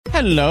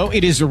Hello,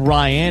 it is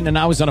Ryan, and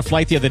I was on a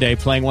flight the other day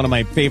playing one of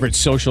my favorite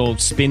social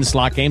spin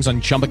slot games on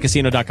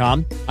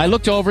ChumbaCasino.com. I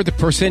looked over at the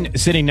person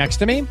sitting next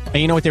to me, and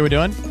you know what they were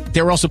doing?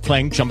 They were also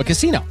playing Chumba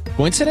Casino.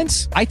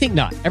 Coincidence? I think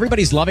not.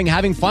 Everybody's loving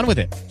having fun with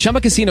it.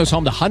 Chumba Casino is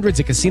home to hundreds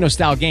of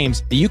casino-style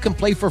games that you can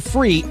play for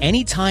free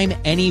anytime,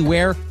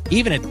 anywhere,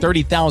 even at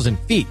 30,000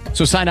 feet.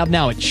 So sign up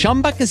now at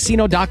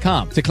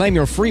ChumbaCasino.com to claim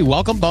your free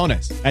welcome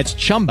bonus. That's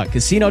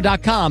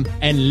ChumbaCasino.com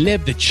and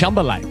live the Chumba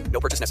life.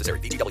 No purchase necessary.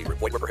 VGW.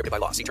 Void where prohibited by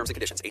law. See terms and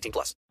conditions. 18+.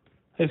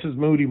 This is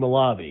Moody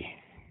Malavi.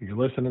 You're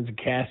listening to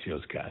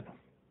Casio's Cut.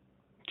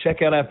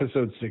 Check out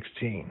episode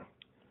 16.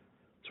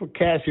 It's where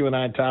Casio and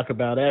I talk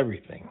about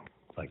everything,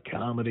 like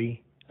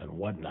comedy and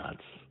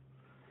whatnots.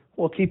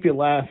 We'll keep you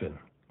laughing,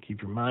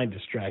 keep your mind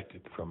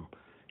distracted from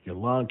your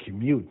long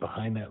commute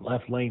behind that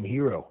left lane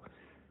hero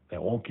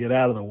that won't get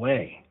out of the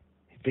way.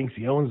 He thinks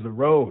he owns the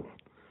road.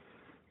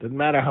 Doesn't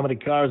matter how many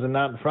cars are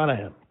not in front of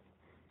him.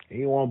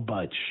 He won't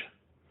budge.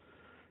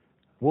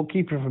 We'll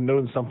keep you from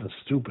doing something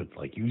stupid,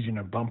 like using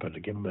a bumper to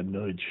give him a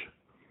nudge.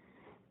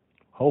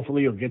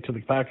 Hopefully you'll get to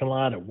the parking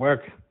lot at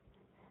work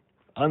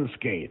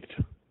unscathed.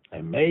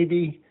 And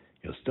maybe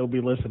you'll still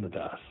be listening to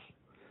us.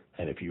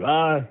 And if you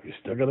are, you're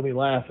still going to be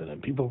laughing.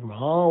 And people from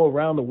all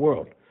around the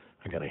world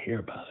are going to hear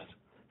about it.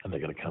 And they're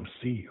going to come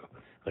see you.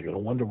 They're going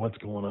to wonder what's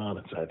going on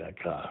inside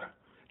that car.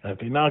 And if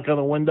they knock on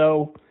the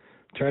window,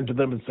 turn to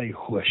them and say,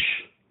 whoosh.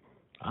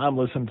 I'm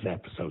listening to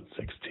episode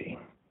 16.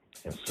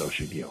 And so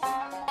should you.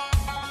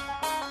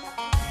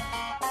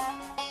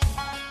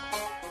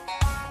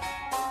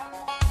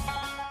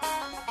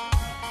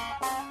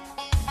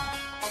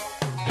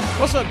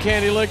 What's up,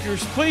 Candy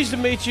Lickers? Pleased to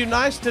meet you.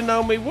 Nice to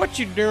know me. What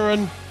you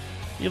doing?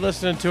 You're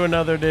listening to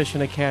another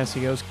edition of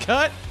Casio's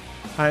Cut.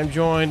 I am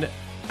joined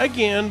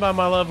again by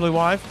my lovely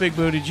wife, Big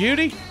Booty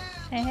Judy.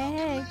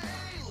 Hey.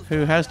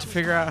 Who has to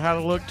figure out how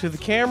to look to the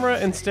camera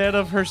instead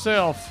of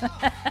herself.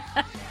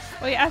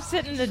 Well, I'm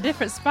sitting in a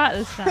different spot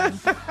this time.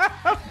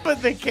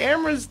 But the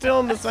camera's still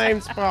in the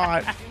same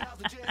spot.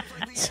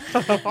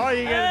 So all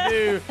you gotta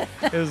do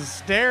is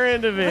stare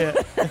into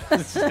it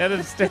instead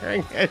of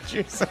staring at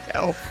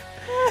yourself.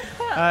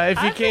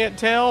 If you can't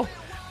tell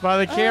by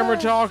the camera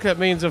talk, that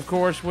means, of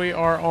course, we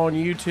are on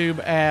YouTube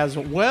as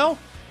well.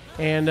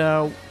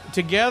 And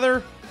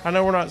together, I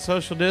know we're not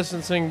social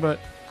distancing, but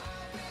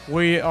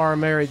we are a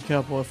married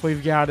couple. If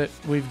we've got it,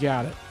 we've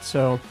got it.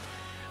 So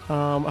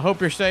I hope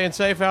you're staying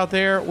safe out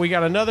there. We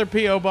got another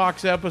P.O.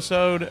 Box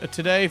episode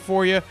today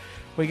for you.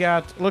 We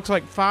got, looks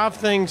like 5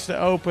 things to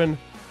open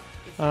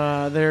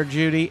there,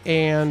 Judy.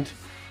 And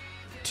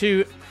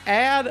to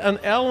add an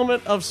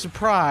element of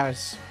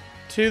surprise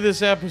to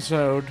this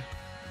episode,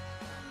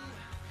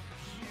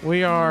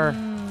 we are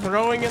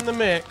throwing in the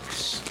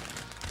mix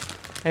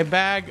a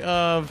bag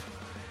of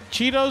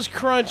Cheetos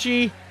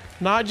Crunchy,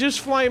 not just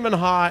flaming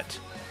hot,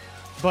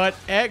 but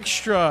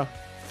extra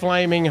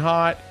flaming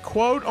hot.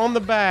 Quote on the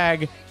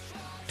bag,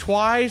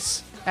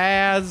 twice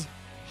as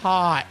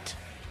hot.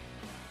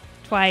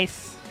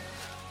 Twice.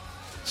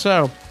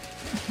 So,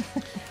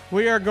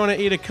 we are going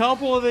to eat a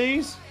couple of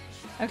these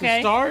Okay.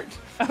 to start.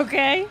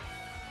 Okay.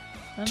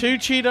 2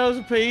 Cheetos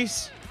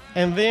apiece,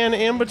 and then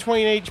in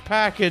between each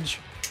package,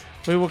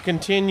 we will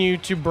continue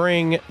to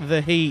bring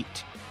the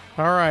heat.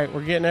 All right,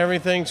 we're getting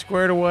everything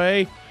squared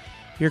away.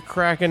 You're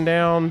cracking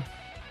down.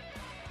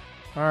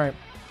 All right.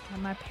 Got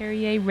my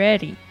Perrier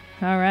ready.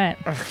 All right.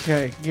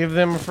 Okay, give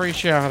them a free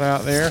shout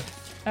out there.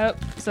 Oh,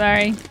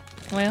 sorry.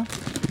 Well.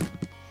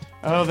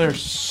 Oh, they're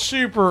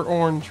super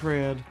orange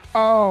red.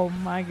 Oh,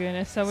 my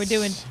goodness. So we're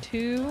doing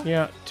 2?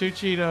 Yeah, 2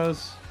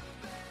 Cheetos.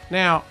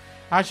 Now,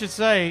 I should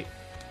say,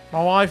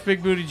 my wife,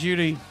 Big Booty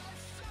Judy,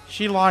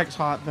 she likes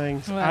hot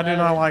things. Well, I do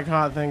not like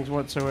hot things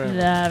whatsoever.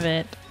 Love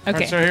it. All Okay.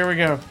 right, so here we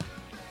go.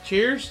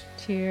 Cheers.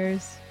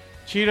 Cheers.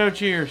 Cheeto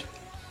cheers.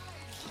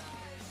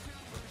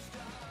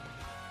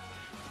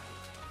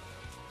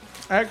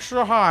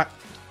 Extra hot.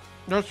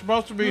 They're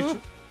supposed to be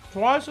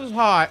twice as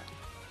hot.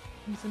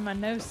 It's in my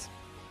nose.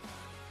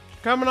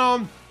 Coming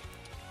on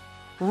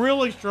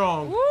really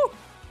strong. Woo!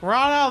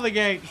 Right out of the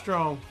gate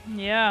strong.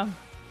 Yeah.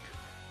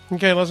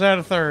 Okay, let's add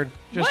a third.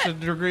 Just What? a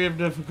degree of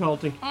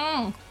difficulty.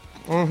 Mm.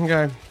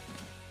 Okay.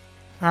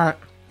 All right.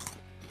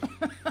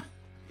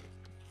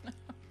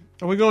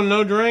 Are we going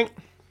no drink?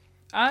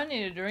 I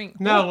need a drink.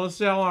 No, let's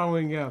see how long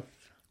we can go.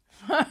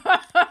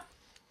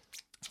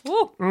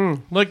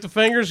 Woo. Lick the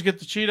fingers, get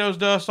the Cheetos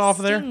dust off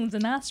of there. Stings the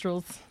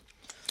nostrils.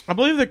 I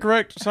believe the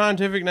correct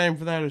scientific name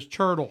for that is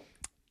turtle.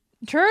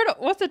 Turtle?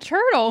 What's a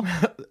turtle?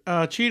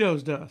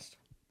 Cheetos dust.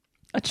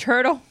 A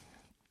turtle?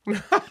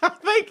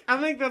 I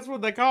think that's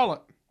what they call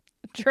it.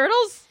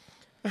 Turtles?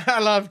 I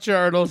love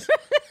turtles.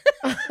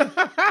 I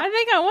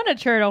think I want a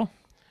turtle.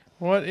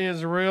 What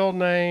is the real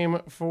name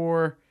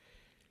for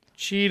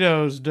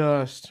Cheetos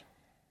dust?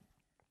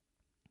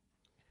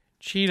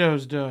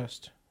 Cheetos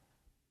dust.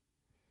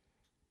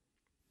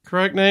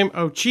 Correct name?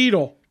 Oh,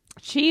 Cheetle.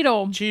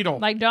 Cheetle.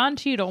 Cheetle. Like Don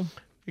Cheadle.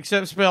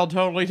 Except spelled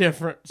totally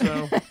different,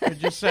 so it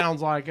just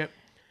sounds like it.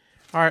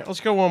 All right, let's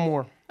go one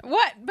more.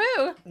 What?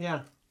 Boo.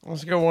 Yeah,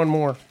 let's go one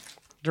more.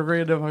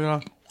 Degree of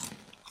difficulty.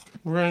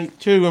 We're going to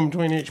 2 in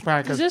between each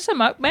pack. Is this a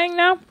mukbang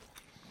now?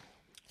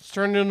 It's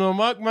turned into a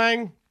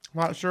mukbang.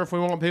 Not sure if we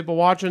want people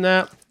watching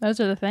that. Those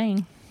are the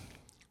thing.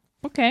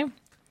 Okay.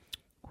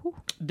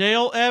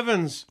 Dale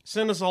Evans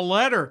sent us a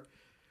letter.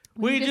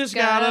 We just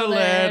got a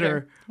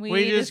letter.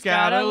 We just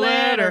got a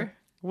letter.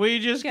 We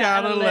just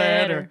got a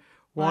letter.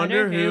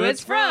 Wonder who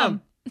it's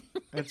from.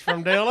 It's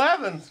from Dale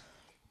Evans.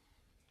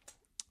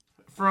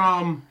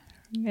 From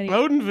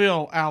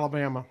Odenville,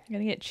 Alabama.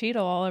 Gonna get Cheeto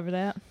all over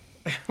that.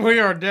 We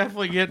are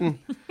definitely getting...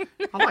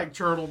 I like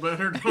turtle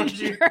better, don't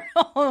you?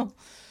 Turtle.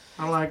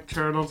 I like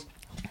turtles.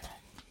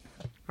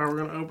 All right,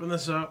 we're going to open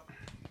this up.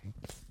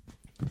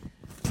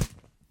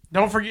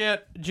 Don't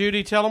forget,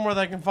 Judy, tell them where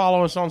they can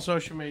follow us on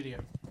social media.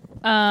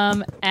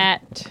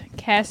 At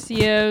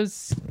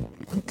Casio's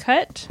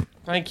Cut.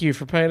 Thank you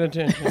for paying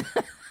attention.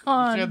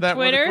 On said that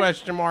Twitter. with a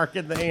question mark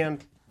at the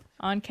end.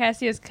 On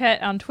Casio's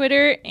Cut on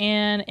Twitter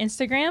and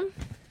Instagram.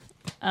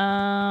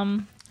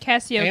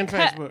 Casio And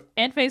Cut Facebook.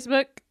 And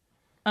Facebook.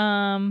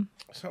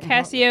 Something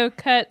hot.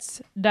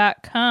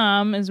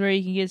 CasioCuts.com is where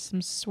you can get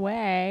some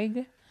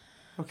swag.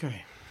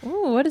 Okay.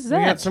 Ooh, what is We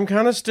that? got some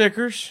kind of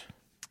stickers.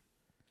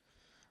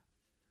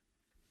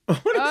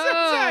 What does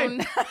that say?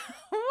 No.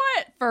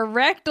 What? For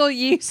rectal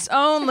use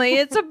only.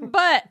 It's a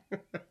butt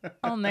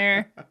on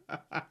there.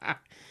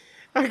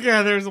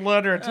 Okay, there's a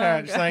letter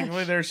attached. gosh.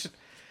 Thankfully, there's...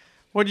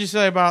 What'd you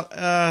say, about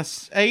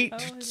 8,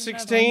 there's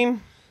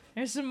 16,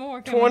 There's some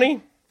more coming.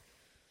 20?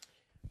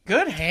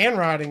 Good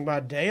handwriting by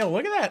Dale.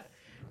 Look at that.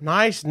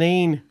 Nice,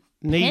 neat.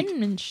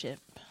 Penmanship.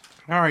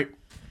 All right.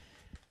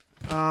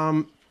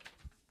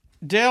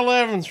 Dale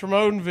Evans from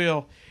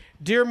Odenville.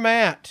 Dear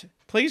Matt,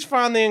 please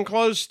find the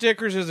enclosed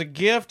stickers as a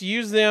gift.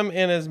 Use them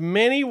in as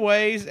many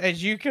ways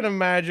as you can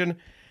imagine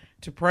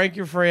to prank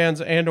your friends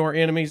and or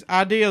enemies.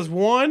 Ideas: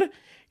 1,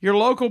 your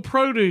local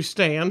produce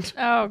stand.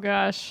 Oh,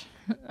 gosh.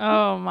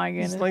 Oh, my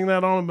goodness. Sling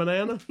that on a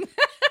banana.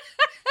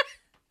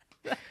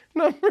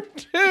 Number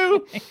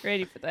 2,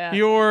 Ready for that.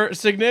 your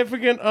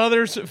significant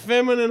other's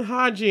feminine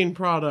hygiene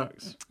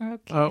products.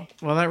 Okay. Oh,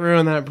 well, that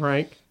ruined that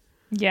prank.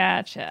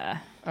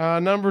 Gotcha.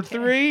 Number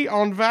 3,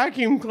 on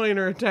vacuum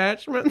cleaner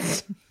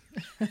attachments.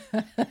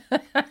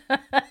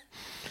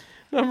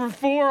 Number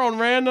 4, on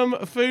random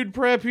food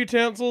prep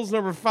utensils.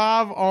 Number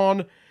 5,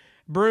 on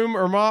broom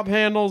or mop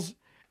handles,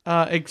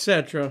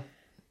 etc.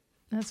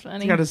 That's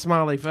funny. Got a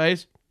smiley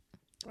face.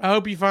 I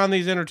hope you find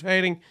these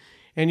entertaining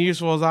and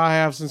useful as I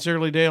have.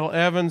 Sincerely, Dale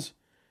Evans,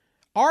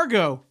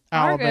 Argo,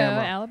 Alabama.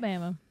 Argo,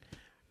 Alabama.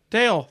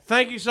 Dale,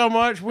 thank you so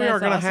much. We That's are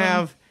going to awesome.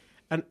 have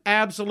an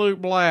absolute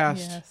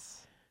blast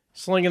Yes.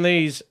 slinging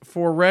these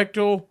for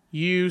rectal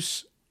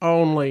use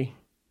only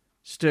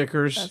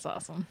stickers. That's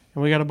awesome.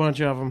 And we got a bunch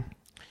of them.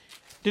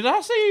 Did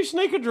I see you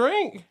sneak a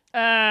drink?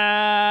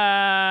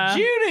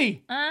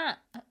 Judy!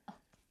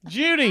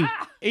 Judy,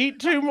 eat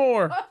 2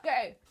 more.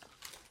 Okay.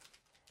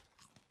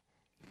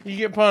 You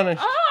get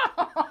punished.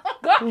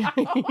 You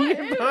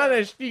get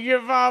punished. You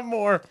get 5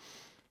 more.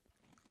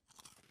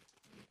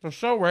 They're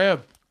so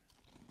red.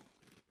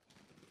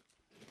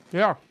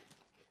 Yeah.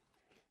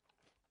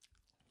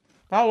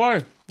 By the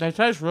way, they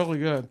taste really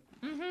good.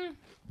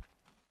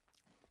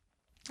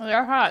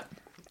 They're hot.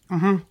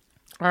 All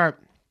right.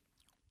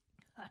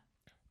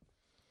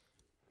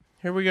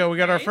 Here we go. We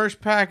got our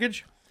first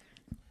package.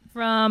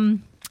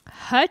 From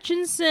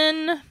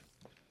Hutchinson.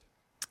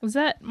 Was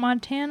that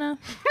Montana?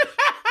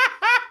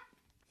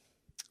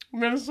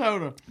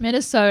 Minnesota.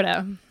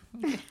 Minnesota.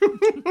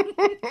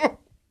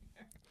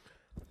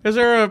 Is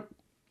there a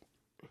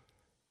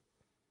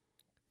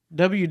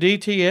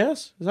WDTS?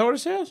 Is that what it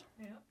says?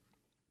 Yeah.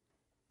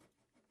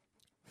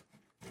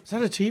 Is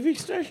that a TV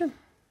station?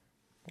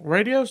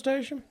 Radio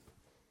station?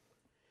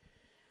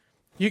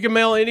 You can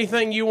mail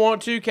anything you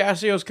want to.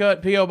 Casio's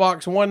Cut, P.O.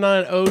 Box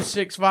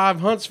 19065,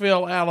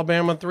 Huntsville,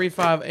 Alabama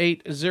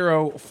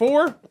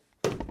 35804.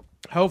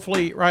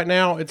 Hopefully, right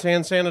now, it's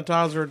hand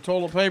sanitizer or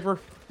toilet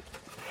paper.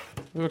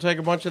 We'll take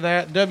a bunch of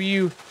that.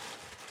 WDTS.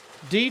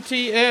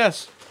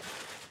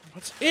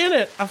 What's in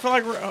it? I feel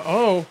like we're...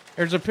 Oh,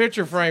 there's a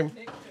picture frame.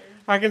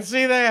 I can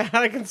see that.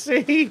 I can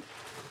see.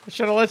 I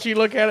should have let you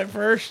look at it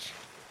first.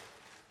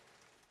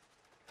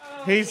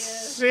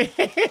 Judy's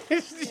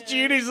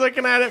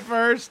looking at it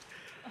first.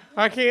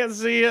 I can't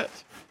see it.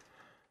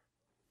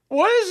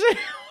 What is it?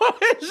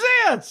 What is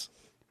this?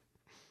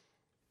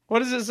 What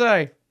does it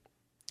say?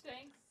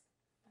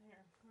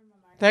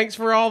 Thanks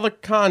for all the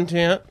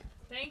content.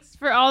 Thanks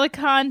for all the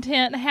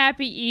content.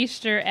 Happy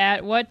Easter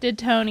at What Did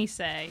Tony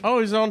Say? Oh,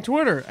 he's on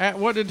Twitter. At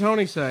What Did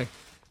Tony Say?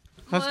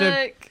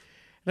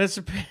 That's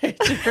a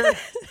picture.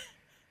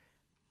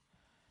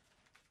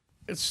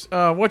 It's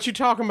what you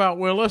talking about,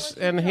 Willis?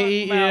 And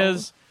he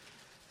is...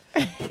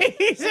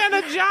 He's in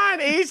a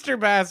giant Easter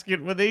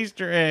basket with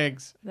Easter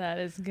eggs. That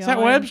is going... Is that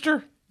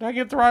Webster? Did I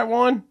get the right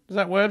one? Is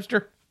that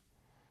Webster?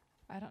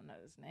 I don't know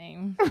his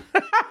name.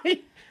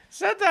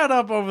 Set that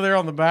up over there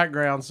on the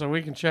background so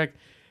we can check.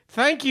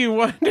 Thank you.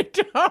 What did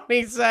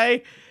Tony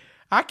say?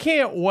 I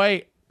can't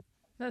wait.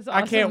 That's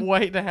awesome. I can't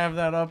wait to have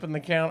that up in the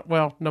count.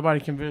 Well,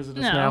 nobody can visit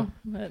us now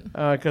but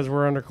because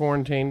we're under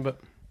quarantine. But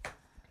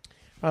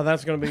Oh,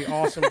 that's going to be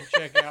awesome to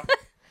check out.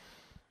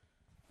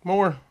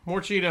 More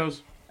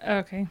Cheetos.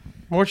 Okay.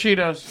 More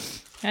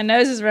Cheetos. My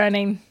nose is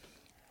running.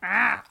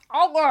 Ah!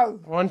 Oh,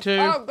 God. 1, 2.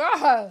 Oh,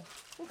 God.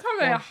 I'm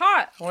coming in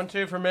hot. 1,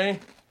 2 for me.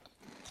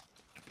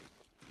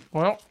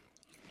 Well,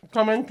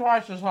 come in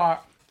twice as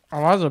hot.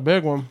 Oh, that's a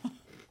big one.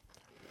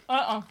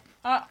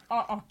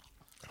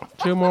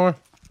 2 more.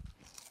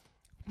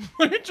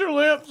 Look at your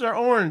lips. They're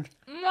orange.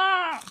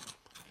 Nah.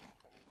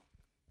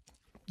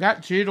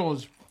 That Cheeto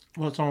is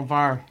what's on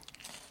fire.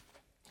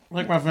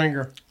 Lick my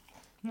finger.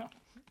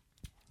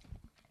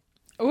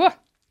 Ooh.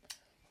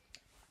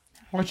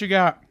 What you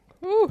got?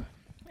 Ooh.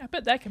 I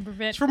bet that can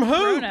prevent It's from who?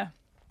 Corona.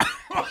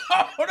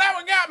 Oh, that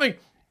one got me.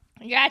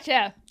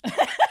 Gotcha.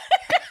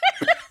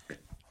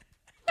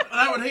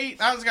 That one heat.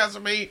 That one's got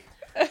some heat.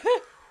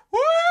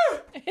 Woo!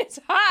 It's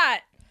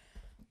hot.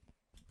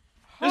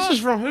 This is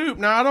from Hoop.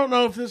 Now, I don't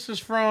know if this is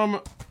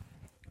from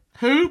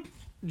Hoop,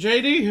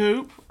 JD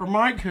Hoop, or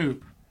Mike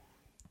Hoop.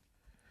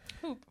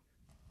 Hoop.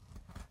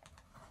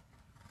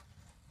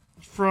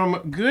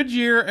 From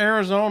Goodyear,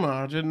 Arizona.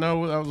 I didn't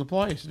know that was a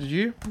place. Did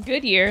you?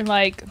 Goodyear,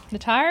 like the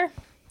tire?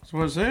 That's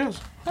what it says.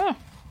 Oh.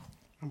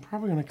 I'm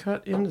probably going to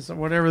cut into some,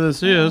 whatever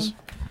this is.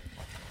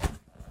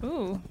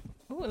 Ooh.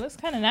 Ooh, it looks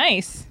kind of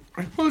nice.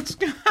 It looks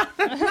kind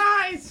of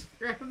nice.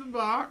 Grab the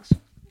box.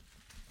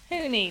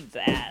 Who needs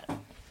that?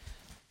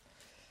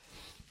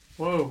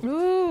 Whoa.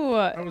 Ooh.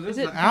 Oh, this is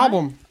it the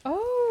album.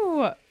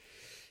 Oh.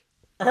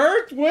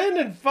 Earth, Wind,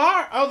 and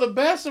Fire. Oh, the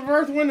best of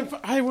Earth, Wind, and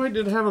Fire. Hey, wait,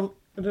 it didn't have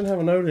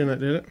a note in it,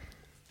 did it?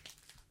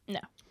 No.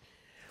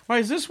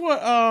 Wait, is this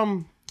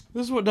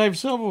what Dave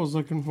Silva was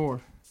looking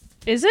for?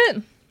 Is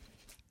it?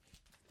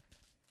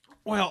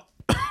 Well,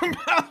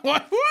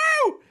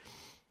 woo!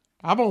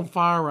 I'm on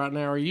fire right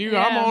now. Are you?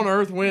 Yeah. I'm on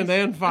Earth, Wind,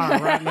 and Fire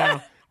right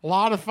now. A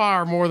lot of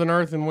fire, more than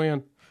Earth and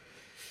Wind.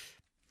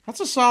 That's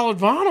a solid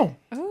vinyl.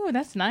 Oh,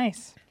 that's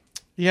nice.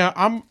 Yeah,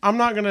 I'm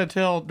not gonna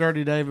tell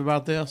Dirty Dave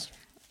about this.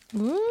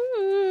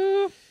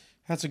 Ooh.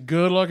 That's a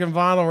good looking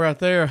vinyl right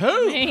there. I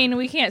Who? mean,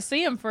 we can't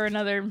see him for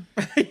another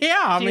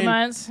Yeah, I few mean,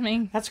 months. I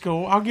mean, that's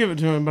cool. I'll give it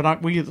to him,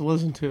 but we get to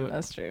listen to it.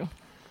 that's true.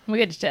 We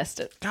get to test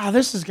it. God,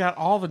 this has got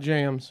all the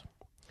jams.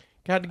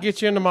 Got to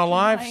get you into my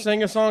life. Mike.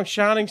 Sing a song,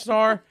 Shining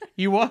Star.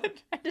 You what?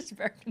 I just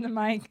burped in the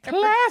mic. I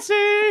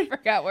Classy.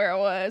 forgot where it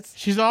was.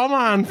 She's all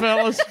mine,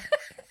 fellas.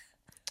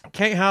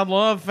 Can't hide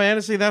love,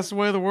 fantasy. That's the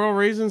way the world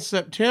reasons.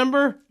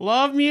 September,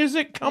 love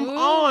music. Come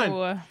on.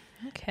 Ooh,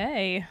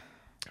 okay.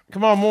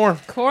 Come on, more.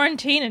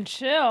 Quarantine and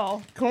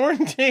chill.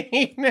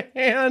 Quarantine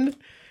and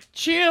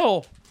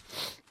chill.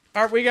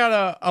 All right, we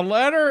got a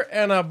letter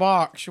and a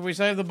box. Should we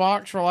save the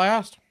box for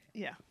last?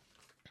 Yeah.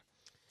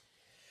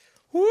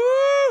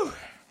 Woo!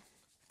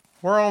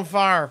 We're on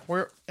fire.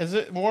 Is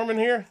it warm in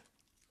here?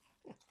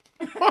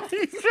 Why are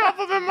you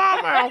shoving in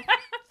my mouth?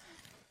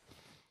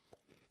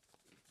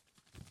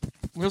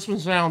 This one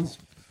sounds.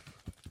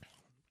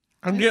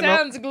 It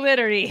sounds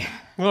glittery.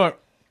 Look,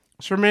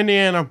 it's from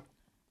Indiana.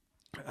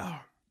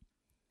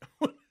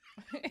 Get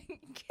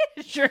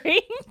a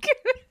drink.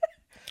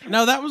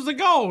 No, that was the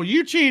goal.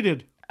 You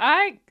cheated.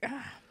 It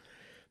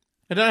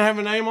doesn't have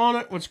a name on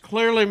it, which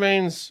clearly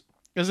means,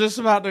 is this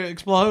about to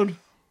explode?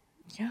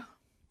 Yeah.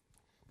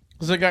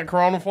 Has it got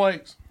Corona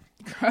flakes?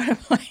 Corona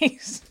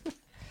flakes.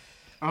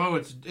 Oh,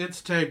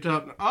 it's taped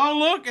up. Oh,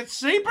 look, it's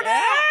seeping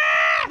out.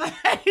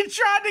 They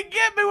tried to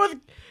get me with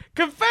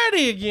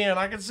confetti again.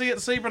 I can see it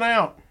seeping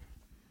out.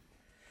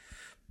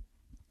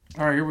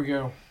 All right, here we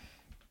go.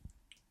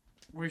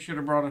 We should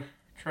have brought a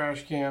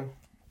trash can.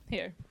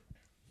 Here.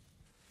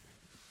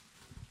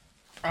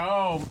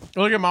 Oh,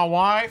 look at my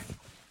wife,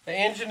 the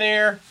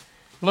engineer,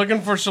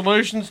 looking for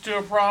solutions to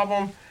a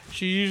problem.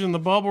 She's using the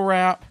bubble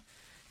wrap.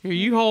 Here,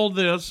 you hold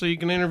this so you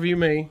can interview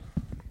me.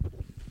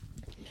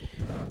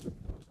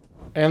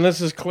 And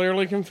this is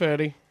clearly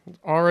confetti. It's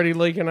already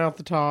leaking out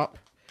the top.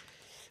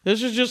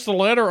 This is just the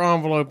letter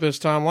envelope this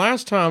time.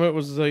 Last time it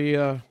was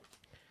the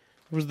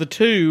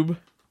tube,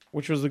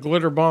 which was the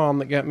glitter bomb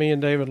that got me and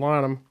David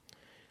Lynham.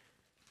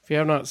 If you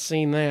have not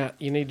seen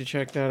that, you need to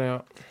check that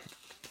out.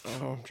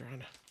 Oh, I'm trying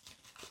to.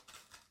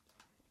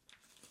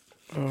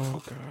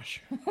 Oh,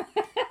 gosh.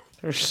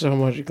 There's so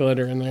much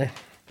glitter in there.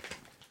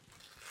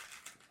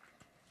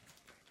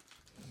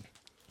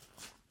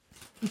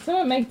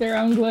 Someone make their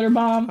own glitter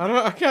bomb.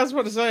 I was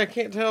about to say, I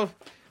can't tell.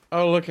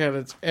 Oh, look at it.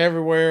 It's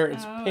everywhere.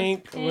 It's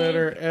pink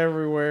glitter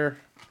everywhere.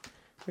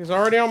 It's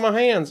already on my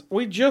hands.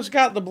 We just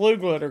got the blue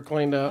glitter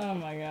cleaned up. Oh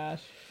my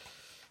gosh.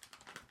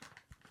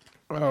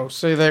 Oh,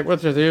 see,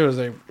 what they do is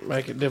they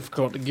make it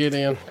difficult to get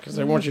in because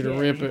they want you to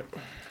rip it.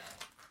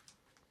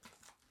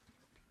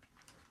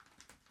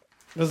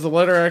 Does the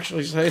letter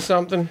actually say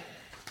something?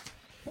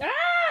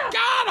 Ah!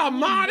 God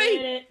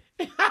almighty!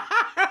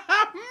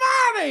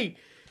 Almighty!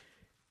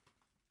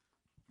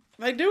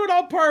 They do it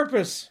on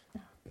purpose.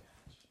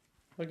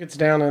 Look, it's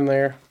down in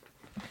there.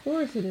 Of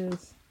course it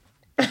is.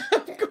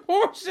 Of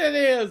course it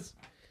is.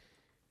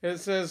 It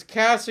says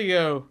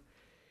Casio.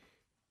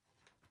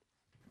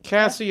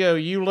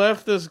 Casio, you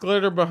left this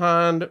glitter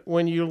behind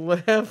when you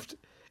left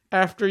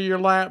after your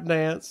lap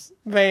dance,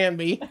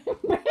 Bambi.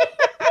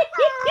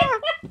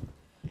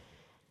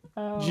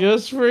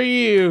 Just for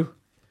you.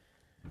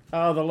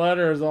 Oh, the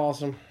letter is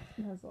awesome.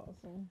 That's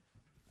awesome.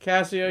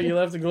 Casio, you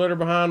left the glitter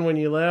behind when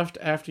you left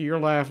after your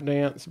laugh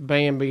dance.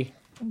 Bambi.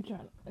 I'm trying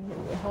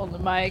to hold the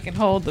mic and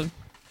hold the.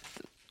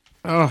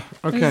 Oh,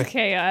 okay. This is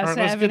chaos All right,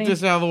 let's happening. get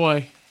this out of the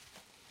way.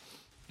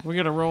 We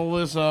got to roll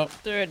this up.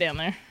 Throw it down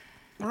there.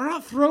 We're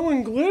not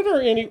throwing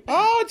glitter any.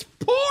 Oh, it's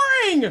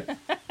pouring!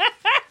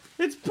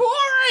 It's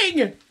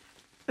pouring!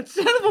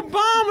 Instead of a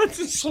bomb, it's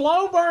a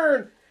slow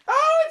burn.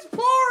 Oh, it's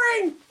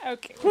pouring!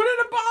 Okay. Put it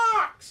in a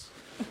box!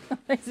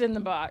 It's in the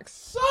box.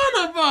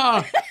 Son of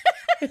a!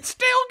 It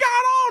still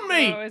got on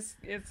me! Oh,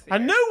 it's I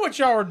knew what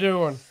y'all were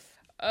doing.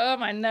 Oh,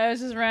 my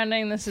nose is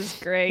running. This is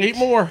great. Eat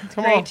more.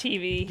 Come Great on.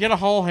 TV. Get a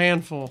whole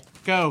handful.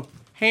 Go.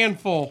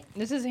 Handful.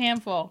 This is a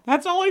handful.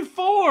 That's only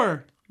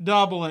 4.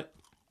 Double it.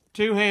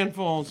 2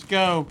 handfuls.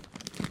 Go.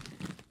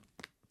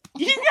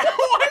 You got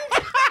one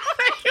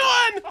tiny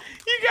one.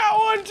 You got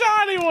one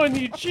tiny one,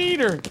 you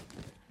cheater.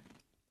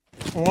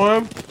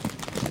 1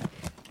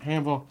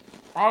 handful.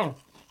 Oh.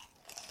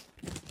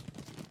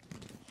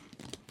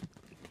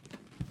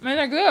 Man,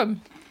 they're good.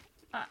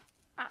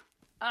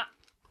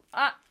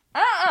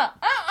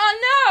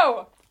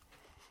 No!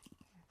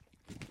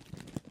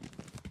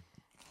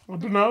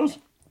 With the nose?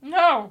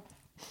 No!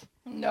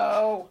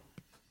 No!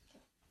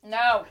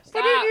 No! Stop!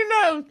 Put it in your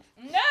nose.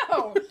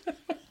 No!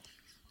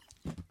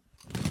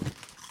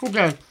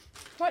 Okay.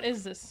 What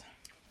is this?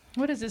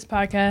 What is this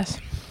podcast?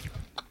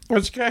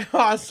 It's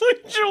chaos.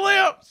 Look at your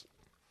lips.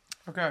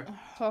 Okay.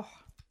 Oh.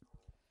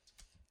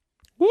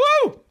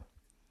 Woo!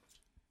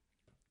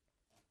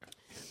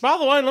 By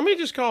the way, let me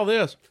just call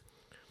this.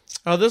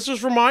 This is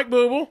from Mike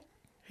Booble.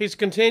 He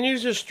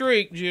continues his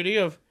streak, Judy,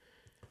 of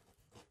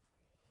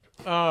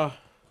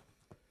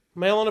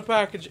mailing a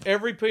package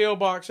every P.O.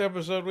 Box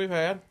episode we've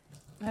had.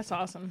 That's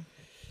awesome.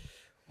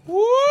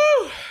 Woo!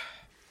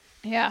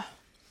 Yeah.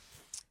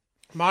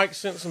 Mike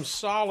sent some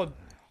solid.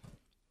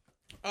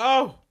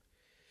 Oh!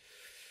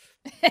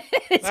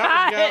 It's That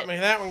hot. one got me.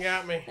 That one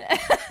got me.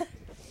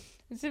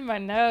 It's in my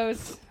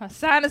nose. My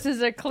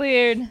sinuses are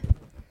cleared.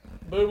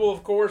 Booble,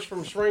 of course,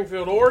 from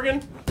Springfield,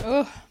 Oregon.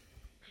 Ooh.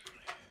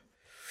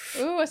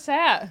 Ooh, what's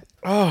that?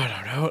 Oh, I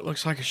don't know. It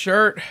looks like a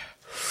shirt.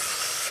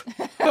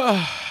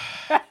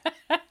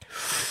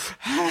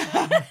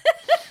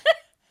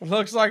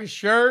 Looks like a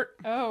shirt.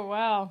 Oh,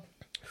 wow.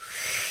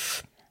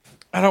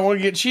 I don't want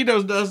to get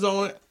Cheetos dust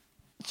on it.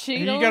 Cheetos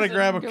You got to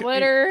grab a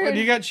glitter. Do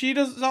you got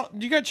Cheetos?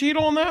 Do you got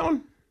Cheeto on that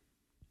one?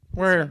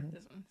 Where?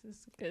 This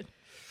is good.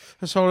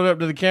 Let's hold it up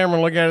to the camera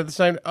and look at it at the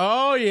same.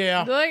 Oh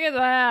yeah, Look at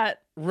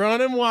that.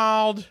 running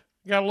wild.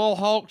 Got a little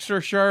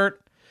Hulkster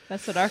shirt.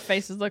 That's what our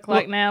faces look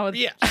like now with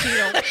Yeah.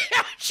 Cheetos.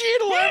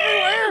 Cheeto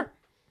everywhere.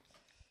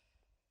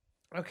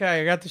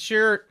 Okay, I got the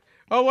shirt.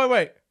 Oh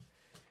wait.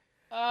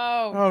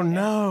 Oh. Oh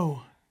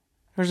no,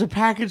 there's a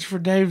package for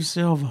Dave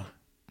Silva.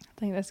 I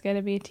think that's got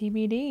to be a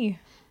TBD.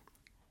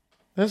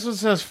 This one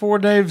says for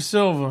Dave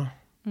Silva.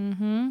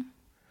 Mm-hmm.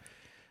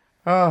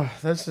 Oh,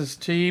 this is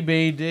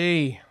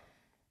TBD.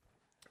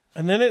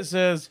 And then it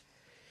says,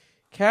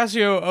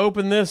 Casio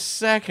opened this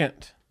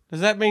second. Does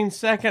that mean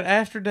second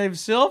after Dave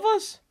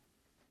Silva's?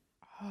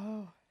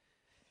 Oh.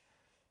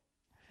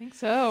 I think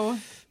so.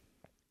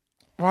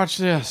 Watch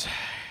this.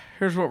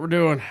 Here's what we're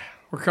doing.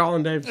 We're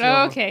calling Dave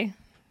Silva. Oh, okay.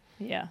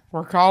 Yeah.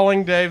 We're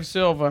calling Dave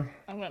Silva.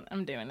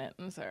 I'm doing it.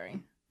 I'm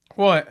sorry.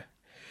 What?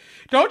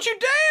 Don't you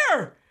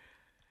dare!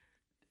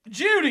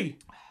 Judy!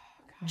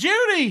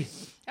 Judy!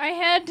 I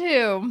had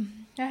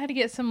to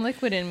get some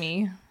liquid in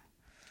me.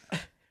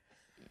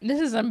 This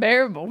is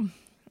unbearable.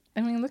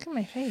 I mean, look at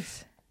my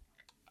face.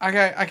 I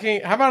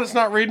can't. How about it's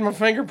not reading my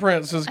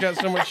fingerprints? It's got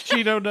so much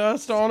Cheeto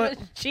dust on it.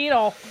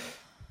 Cheeto.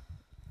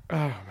 Oh,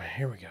 man.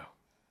 Here we go.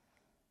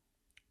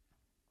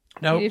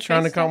 Nope. You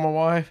Trying to call FaceTime? my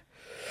wife.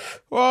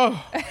 Whoa.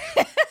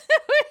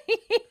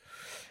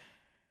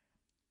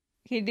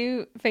 Can you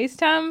do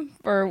FaceTime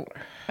or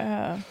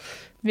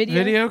video?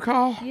 Video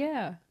call?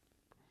 Yeah.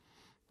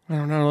 I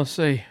don't know. Let's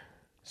see.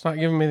 It's not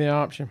giving me the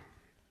option.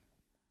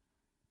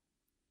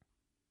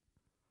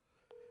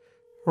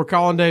 We're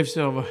calling Dave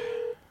Silva.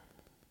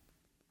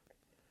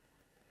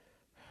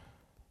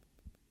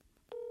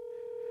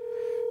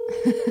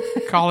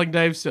 Calling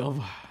Dave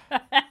Silva.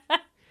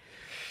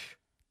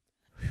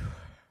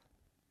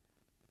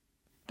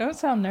 Don't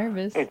sound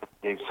nervous. Hey,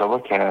 Dave Silva,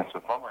 can't answer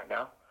the phone right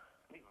now.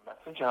 Leave a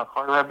message and I'll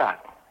call you right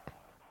back.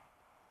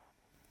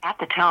 At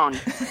the tone,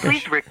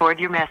 please record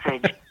your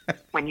message.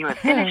 When you have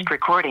finished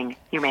recording,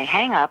 you may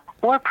hang up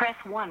or press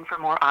 1 for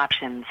more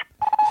options.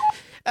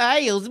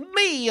 Ay, Dios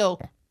mío.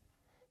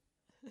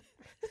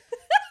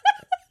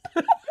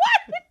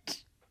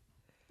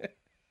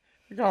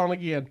 We're calling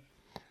again.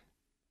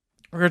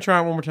 We're going to try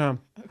it one more time.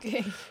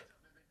 Okay.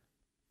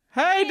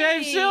 Hey,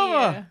 Dave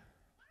Silva.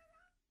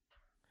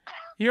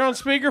 You're on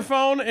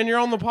speakerphone and you're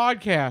on the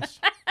podcast.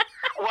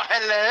 Well,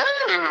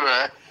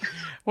 hello.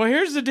 Well,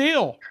 here's the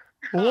deal.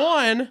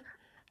 One,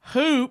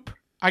 Hoop,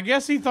 I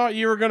guess he thought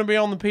you were going to be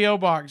on the P.O.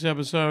 Box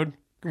episode.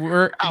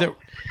 We're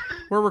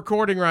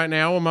recording right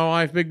now with my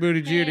wife, Big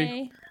Booty Judy.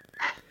 Hey.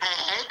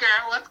 Hey,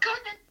 girl, what's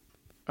cooking?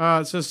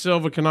 It says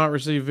Silva cannot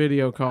receive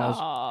video calls.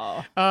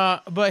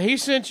 But he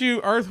sent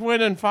you Earth,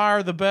 Wind, and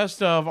Fire, the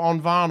best of,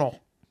 on vinyl.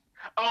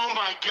 Oh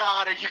my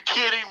God, are you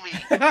kidding me?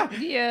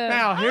 Yeah.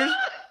 Now,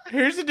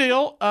 here's the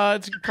deal.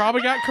 It's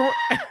probably got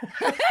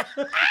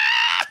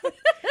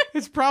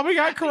it's probably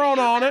got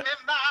Corona on it.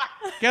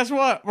 Guess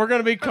what? We're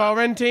going to be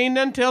quarantined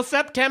until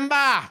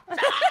September.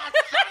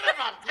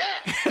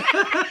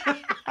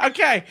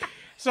 Okay,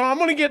 so I'm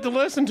going to get to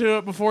listen to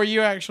it before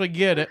you actually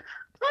get it.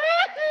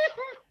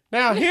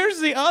 Now, here's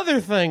the other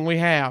thing we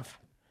have.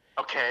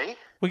 Okay.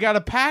 We got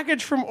a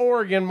package from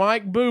Oregon,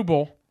 Mike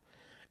Booble,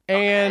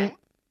 and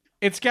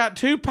it's got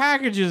 2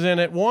 packages in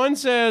it. One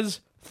says,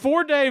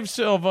 for Dave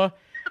Silva,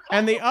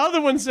 and the other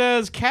one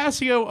says,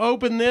 Casio,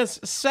 open this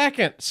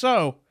second.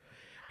 So,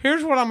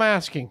 here's what I'm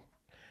asking.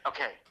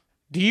 Okay.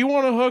 Do you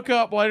want to hook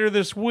up later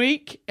this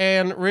week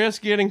and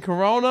risk getting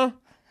Corona?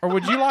 Or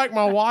would you like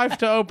my wife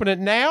to open it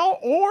now?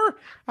 Or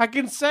I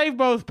can save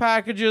both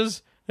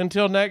packages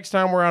until next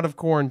time we're out of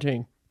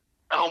quarantine.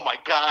 Oh my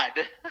God.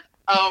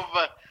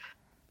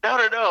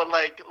 No.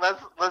 Like,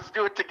 let's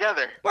do it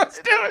together. Let's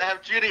do it.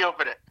 Have Judy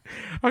open it.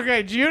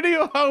 Okay, Judy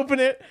will open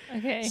it.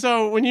 Okay.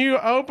 So when you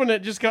open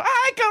it, just go,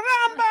 ay,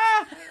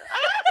 caramba!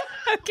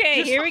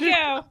 Okay, here we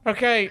go.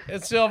 Okay,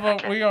 it's Silva.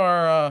 We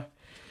are...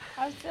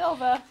 I'm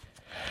Silva.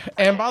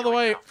 And by the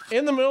way,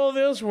 in the middle of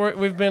this,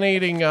 we've been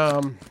eating...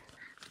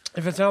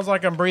 if it sounds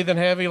like I'm breathing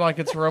heavy, like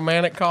it's a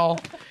romantic call,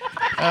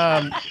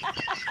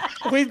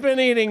 we've been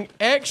eating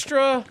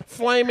extra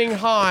flaming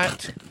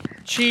hot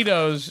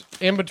Cheetos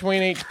in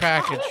between each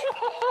package.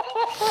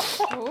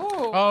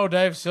 Ooh. Oh,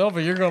 Dave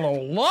Silva, you're gonna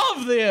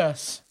love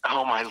this.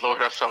 Oh my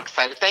Lord, I'm so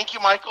excited. Thank you,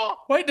 Michael.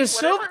 Wait, does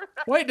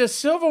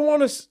Silva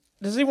want to?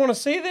 Does he want to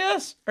see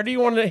this, or do you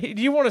want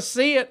to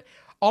see it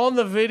on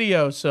the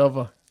video,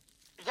 Silva?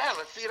 Yeah,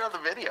 let's see it on the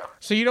video.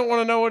 So you don't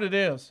want to know what it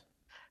is?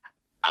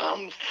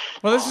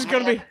 Well, this is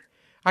gonna be.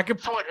 I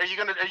could. So what? Are you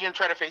gonna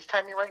try to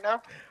FaceTime me right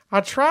now? I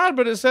tried,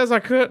 but it says I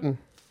couldn't.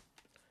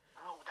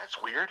 Oh,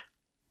 that's weird.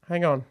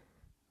 Hang on.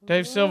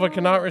 Dave Silva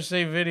cannot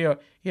receive video.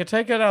 Yeah,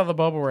 take it out of the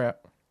bubble wrap.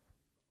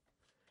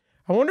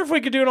 I wonder if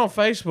we could do it on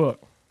Facebook. Let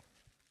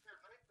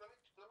me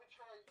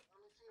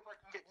see if I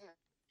can get in.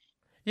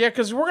 Yeah,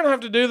 because we're going to have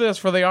to do this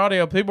for the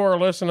audio. People are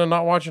listening,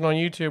 not watching on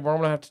YouTube. I'm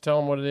going to have to tell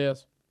them what it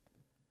is.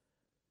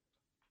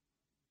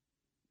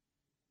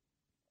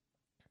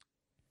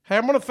 Hey,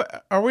 I'm going to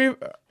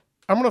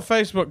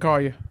Facebook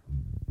call you.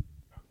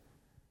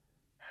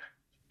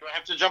 Do I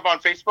have to jump on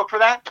Facebook for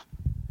that?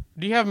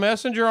 Do you have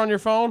Messenger on your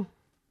phone?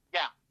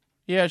 Yeah.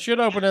 Yeah, it should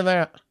open in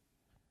that.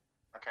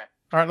 Okay.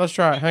 All right, let's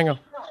try it. Hang on.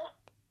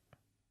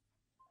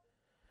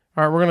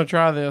 All right, we're going to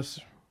try this.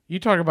 You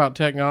talk about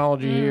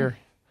technology here.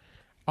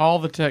 All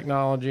the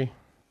technology.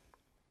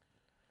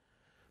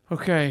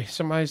 Okay,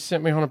 somebody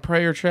sent me on a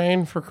prayer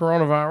chain for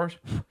coronavirus.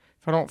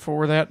 If I don't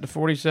forward that to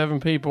 47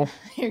 people,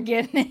 You're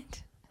getting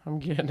it. I'm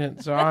getting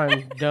it, so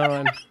I'm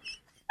done.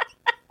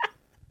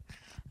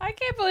 I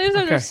can't believe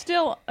those Okay. are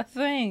still a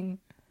thing.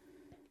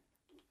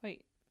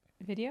 Wait,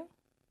 video?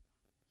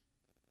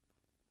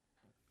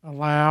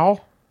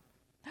 Allow.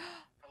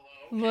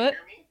 What?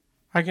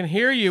 I can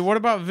hear you. What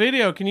about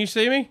video? Can you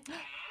see me?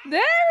 There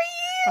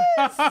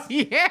he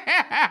is!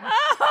 Yeah!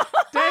 Oh,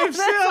 Dave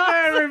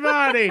Silva,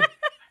 everybody!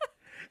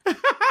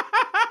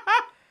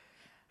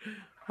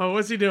 Oh,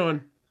 what's he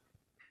doing?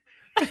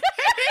 He's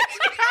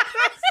got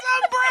a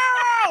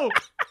sombrero!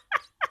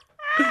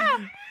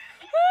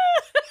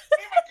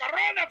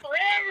 Corona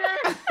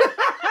forever.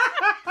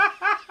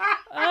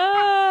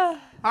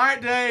 All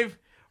right, Dave.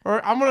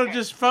 Or I'm gonna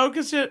just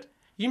focus it.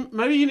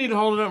 Maybe you need to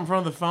hold it up in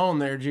front of the phone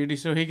there, Judy,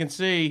 so he can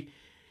see.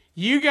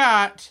 You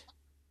got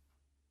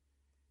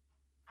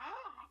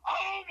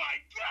Oh my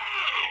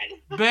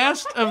God.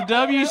 Best of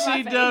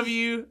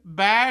WCW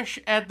Bash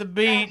at the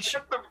Beach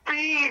At the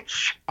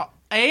beach. and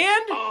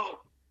Oh.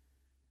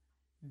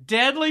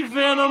 Deadly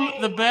Venom,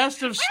 the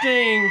Best of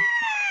Sting.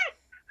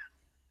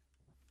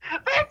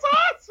 That's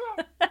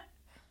awesome.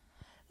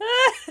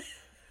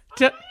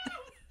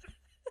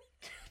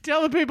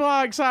 Tell the people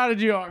how excited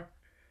you are.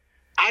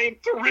 I am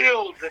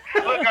thrilled.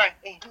 Look,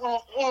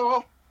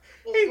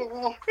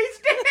 He's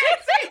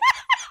dancing.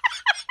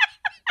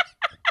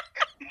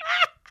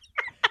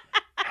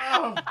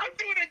 Oh. I'm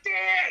doing a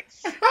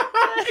dance.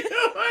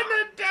 Doing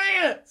a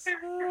dance.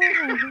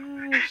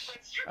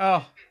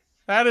 Oh,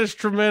 that is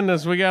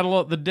tremendous. We got a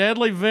look. The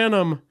Deadly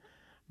Venom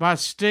by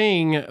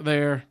Sting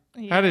there.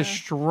 That is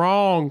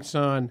strong,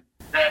 son.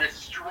 That is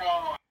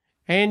strong.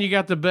 And you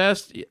got the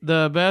best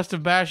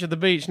of Bash at the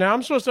Beach. Now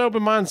I'm supposed to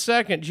open mine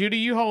second. Judy,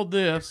 you hold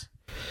this.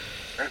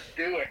 Let's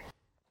do it.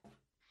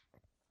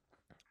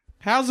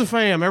 How's the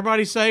fam?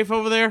 Everybody safe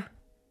over there?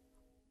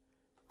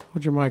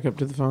 Hold your mic up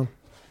to the phone.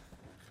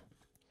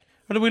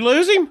 Oh, did we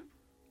lose him?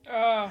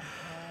 Oh.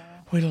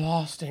 We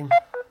lost him.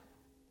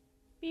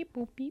 Beep,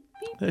 boop, beep,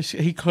 beep.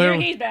 He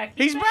clearly. He's back.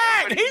 He's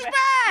back. He's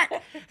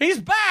back. He's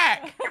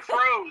back. It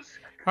froze.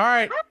 All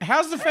right.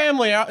 How's the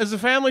family? Is the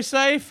family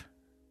safe?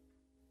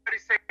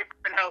 Pretty safe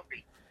and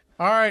healthy.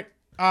 All right.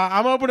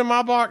 I'm opening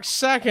my box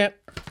second,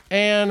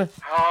 and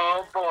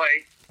Oh boy.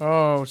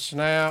 Oh,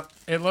 snap.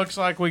 It looks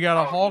like we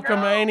got a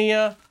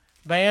Hulkamania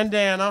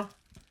bandana.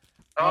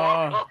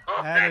 Oh,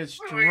 that is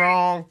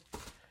strong.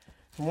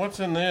 And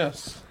what's in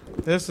this?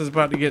 This is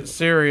about to get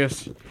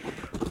serious.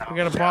 We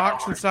got a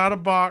box inside a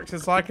box.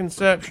 It's like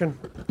Inception.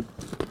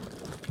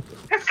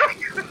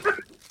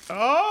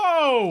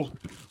 Oh,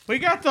 we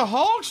got the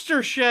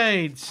Hulkster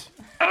shades.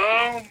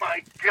 Oh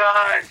my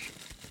gosh.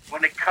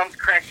 When it comes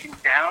crashing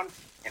down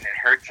and it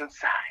hurts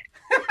inside.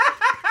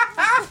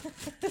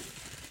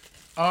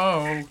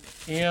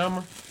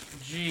 OMG.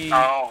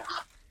 Oh.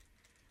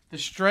 The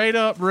straight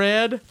up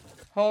red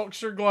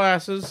Hulkster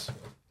glasses.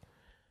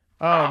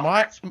 Oh,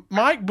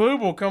 Mike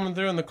Booble coming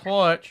through in the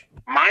clutch.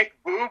 Mike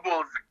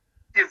Booble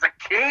is a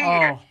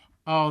king.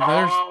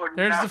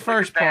 There's the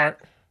first part.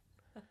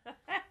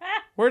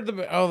 Where'd the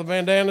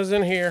bandana's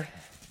in here.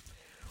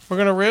 We're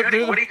gonna rip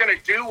through. What are you gonna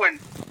do when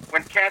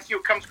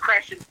Casio comes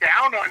crashing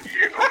down on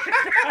you?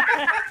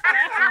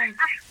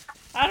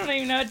 I don't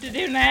even know what to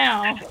do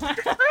now.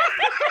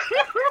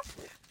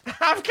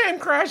 I've came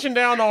crashing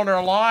down on her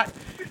a lot.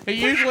 It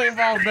usually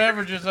involves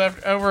beverages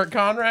over at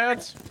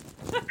Conrad's.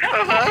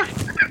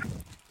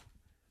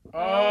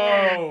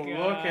 Oh,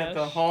 look at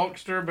the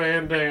Hulkster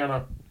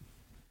bandana.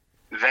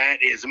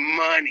 That is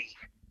money.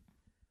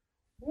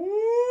 Woo!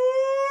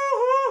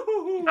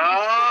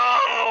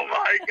 Oh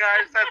my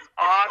gosh, that's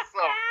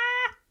awesome.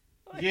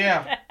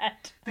 Yeah.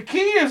 The key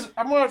is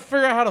I'm gonna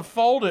figure out how to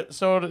fold it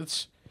so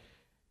it's.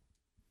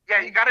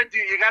 Yeah, you gotta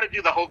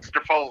do the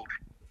Hulkster fold.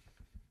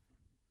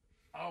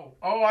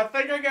 Oh, I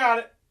think I got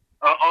it.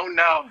 Oh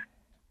no.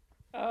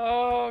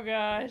 Oh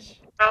gosh.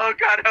 Oh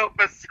God, help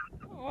us.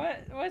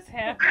 What's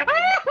happening?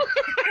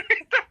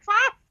 That's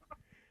awesome.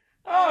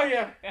 Oh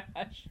yeah.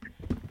 Gosh.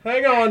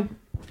 Hang on.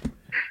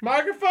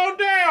 Microphone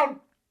down.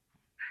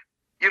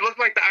 You look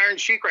like the Iron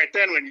Sheik right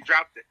then when you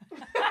dropped it.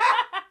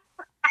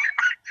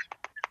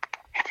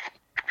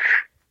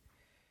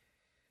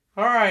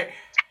 All right.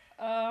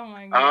 Oh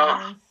my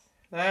goodness.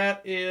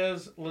 That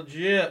is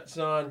legit,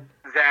 son.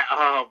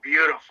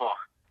 Beautiful.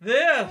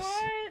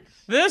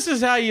 This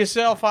is how you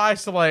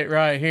self-isolate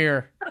right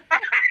here.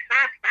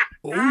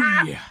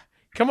 Oh, yeah.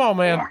 Come on,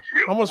 man.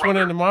 Almost went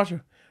into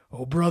macho.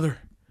 Oh, brother.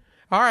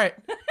 All right.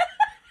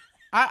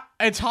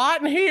 It's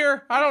hot in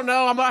here. I don't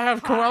know. I might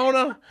have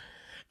Corona.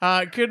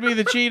 It could be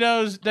the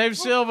Cheetos. Dave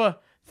Silva,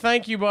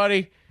 thank you,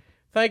 buddy.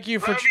 Thank you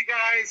for... Love you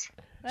guys.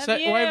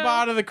 Wave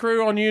bye to the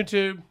crew on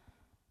YouTube.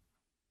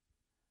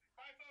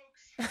 Bye,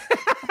 folks.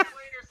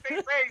 Later.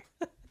 Stay safe.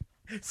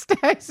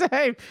 Stay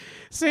safe.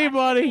 See you,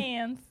 buddy.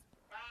 Hands.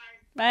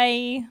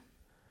 Bye.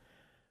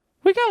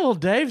 We got a little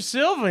Dave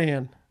Silva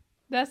in.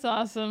 That's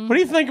awesome. What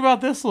do you think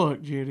about this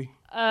look, Judy?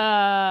 It's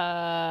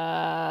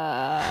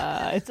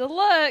a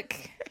look.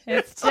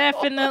 It's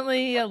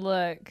definitely a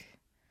look.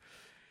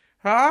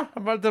 Huh? How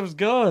about those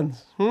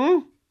guns?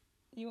 Okay.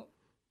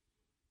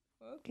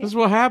 This is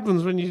what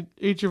happens when you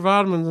eat your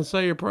vitamins and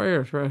say your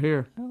prayers right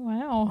here. Oh,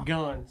 wow.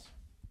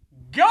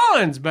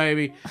 Guns,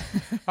 baby.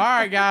 All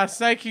right, guys.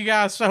 Thank you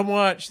guys so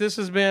much. This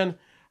has been...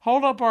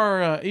 Hold up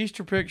our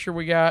Easter picture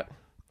we got.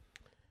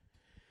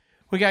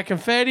 We got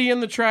confetti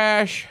in the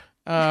trash.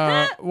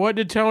 What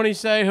did Tony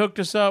say? Hooked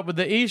us up with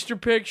the Easter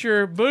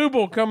picture.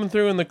 Booble coming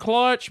through in the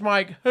clutch.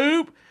 Mike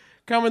Hoop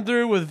coming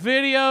through with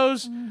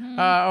videos.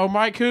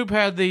 Mike Hoop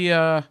had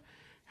the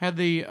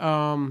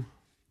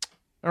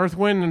Earth,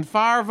 Wind, and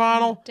Fire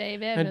vinyl.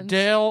 Dave Evans. And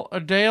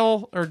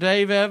Dale or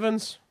Dave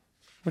Evans.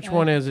 Which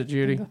one is it,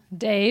 Judy?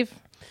 Dave.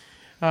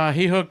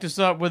 He hooked us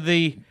up with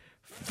the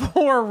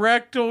 4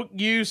 rectal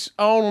use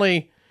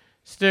only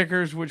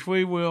stickers, which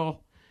we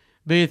will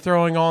be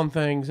throwing on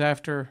things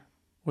after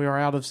we are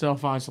out of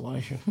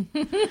self-isolation.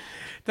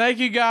 Thank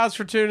you guys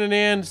for tuning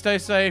in. Stay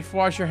safe.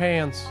 Wash your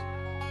hands.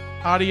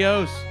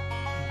 Adios,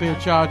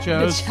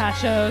 bichachos.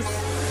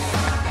 Bichachos.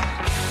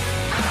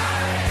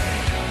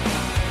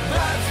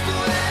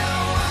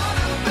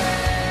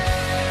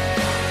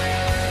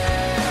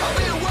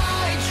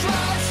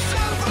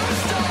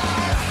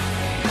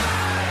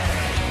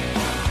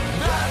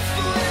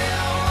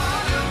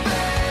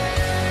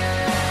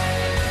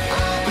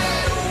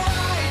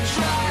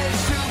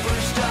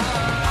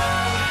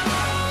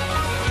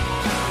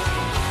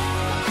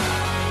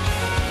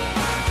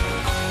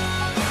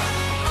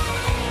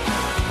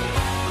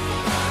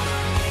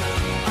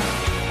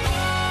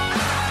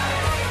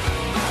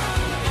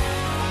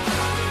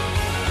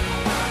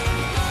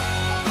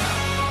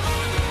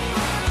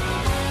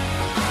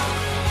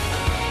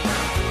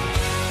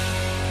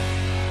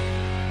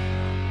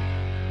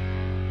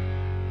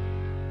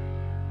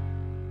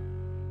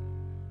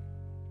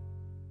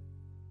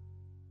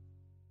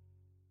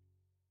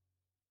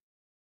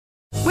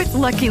 With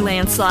Lucky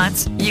Land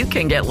Slots, you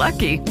can get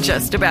lucky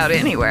just about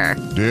anywhere.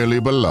 Dearly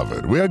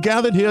beloved, we are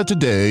gathered here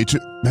today to...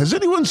 Has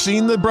anyone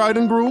seen the bride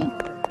and groom?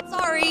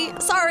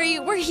 Sorry,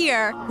 we're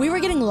here. We were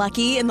getting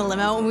lucky in the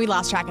limo and we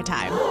lost track of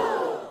time.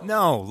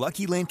 No,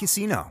 Lucky Land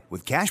Casino,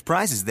 with cash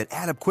prizes that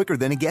add up quicker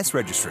than a guest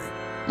registry.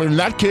 In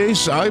that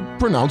case, I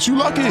pronounce you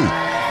lucky.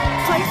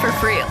 Play for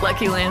free at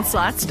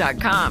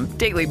LuckyLandSlots.com.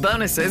 Daily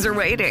bonuses are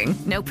waiting.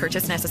 No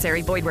purchase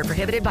necessary. Void where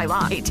prohibited by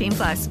law. 18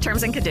 plus.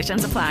 Terms and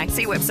conditions apply.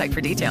 See website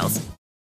for details.